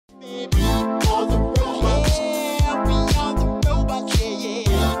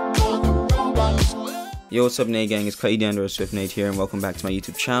Yo, what's up, Nate gang? It's Swiftnate here, and welcome back to my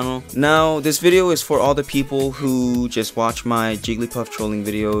YouTube channel. Now, this video is for all the people who just watch my Jigglypuff trolling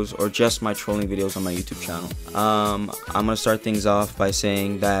videos or just my trolling videos on my YouTube channel. I'm gonna start things off by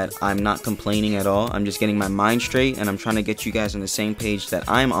saying that I'm not complaining at all. I'm just getting my mind straight, and I'm trying to get you guys on the same page that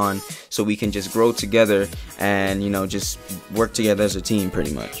I'm on, so we can just grow together and, you know, just work together as a team,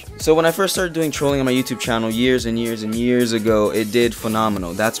 pretty much. So when I first started doing trolling on my YouTube channel years and years and years ago, it did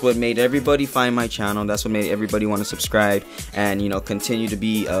phenomenal. That's what made everybody find my channel. That's what made everybody want to subscribe and, you know, continue to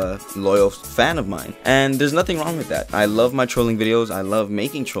be a loyal fan of mine. And there's nothing wrong with that. I love my trolling videos. I love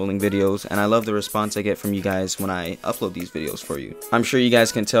making trolling videos, and I love the response I get from you guys when I upload these videos for you. I'm sure you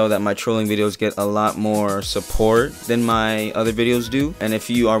guys can tell that my trolling videos get a lot more support than my other videos do. And if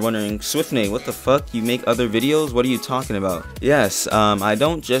you are wondering, Swiftnate, what the fuck? You make other videos? What are you talking about? Yes, I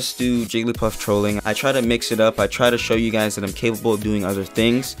don't just do Jigglypuff trolling. I try to mix it up. I try to show you guys that I'm capable of doing other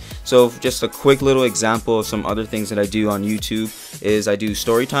things. So just a quick little example of some other things that I do on YouTube is I do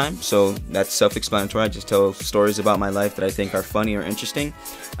story time. So that's self-explanatory. I just tell stories about my life that I think are funny or interesting.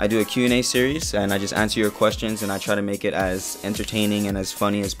 I do a Q&A series, and I just answer your questions, and I try to make it as entertaining and as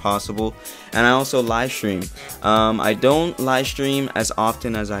funny as possible. And I also live stream. I don't live stream as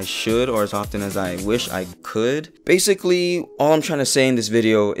often as I should, or as often as I wish I could. Basically, all I'm trying to say in this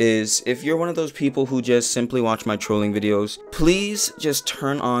video is, if you're one of those people who just simply watch my trolling videos, please just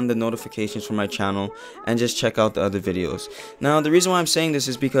turn on the notifications for my channel and just check out the other videos. Now, the reason why I'm saying this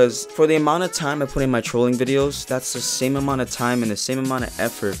is because for the amount of time I put in my trolling videos, that's the same amount of time and the same amount of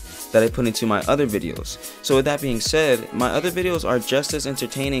effort that I put into my other videos. So with that being said, my other videos are just as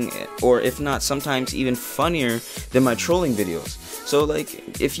entertaining, or if not sometimes even funnier than my trolling videos. So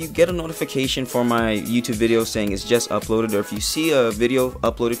like, if you get a notification for my YouTube video saying it's just uploaded, or if you see a video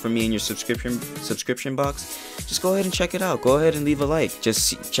uploaded for me in your subscription box, just go ahead and check it out. Go ahead and leave a like.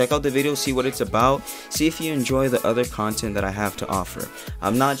 Just check out the video, see what it's about, see if you enjoy the other content that I have to offer.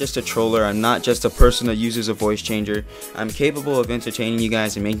 I'm not just a troller. I'm not just a person that uses a voice changer. I'm capable of entertaining you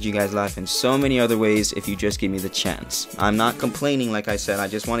guys and making you guys laugh in so many other ways if you just give me the chance. I'm not complaining, like I said. I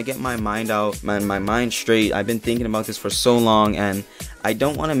just want to get my mind out, my mind straight. I've been thinking about this for so long, and I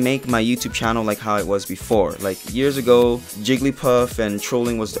don't want to make my YouTube channel like how it was before. Like years ago, Jigglypuff and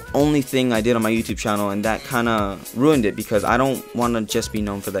trolling was the only thing I did on my YouTube channel, and that kind of ruined it because I don't want to just be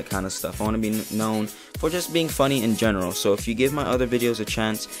known for that kind of stuff. I want to be known for just being funny in general. So if you give my other videos a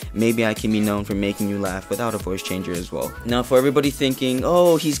chance, maybe I can be known for making you laugh without a voice changer as well. Now, for everybody thinking,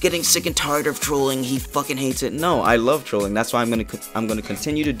 oh, he's getting sick and tired of trolling, he fucking hates it. No, I love trolling. That's why I'm gonna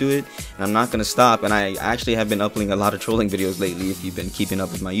continue to do it, and I'm not gonna stop. And I actually have been uploading a lot of trolling videos lately, if you've been keeping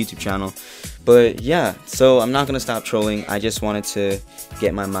up with my YouTube channel. But yeah, so I'm not gonna stop trolling. I just wanted to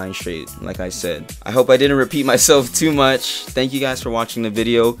get my mind straight, like I said. I hope I didn't repeat myself too much. Thank you guys for watching the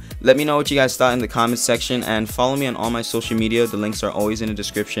video. Let me know what you guys thought in the comments section, and follow me on all my social media. The links are always in the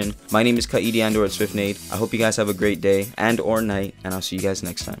description. My name is Swiftnate. I hope you guys have a great day and or night, and I'll see you guys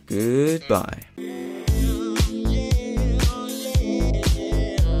next time. Goodbye.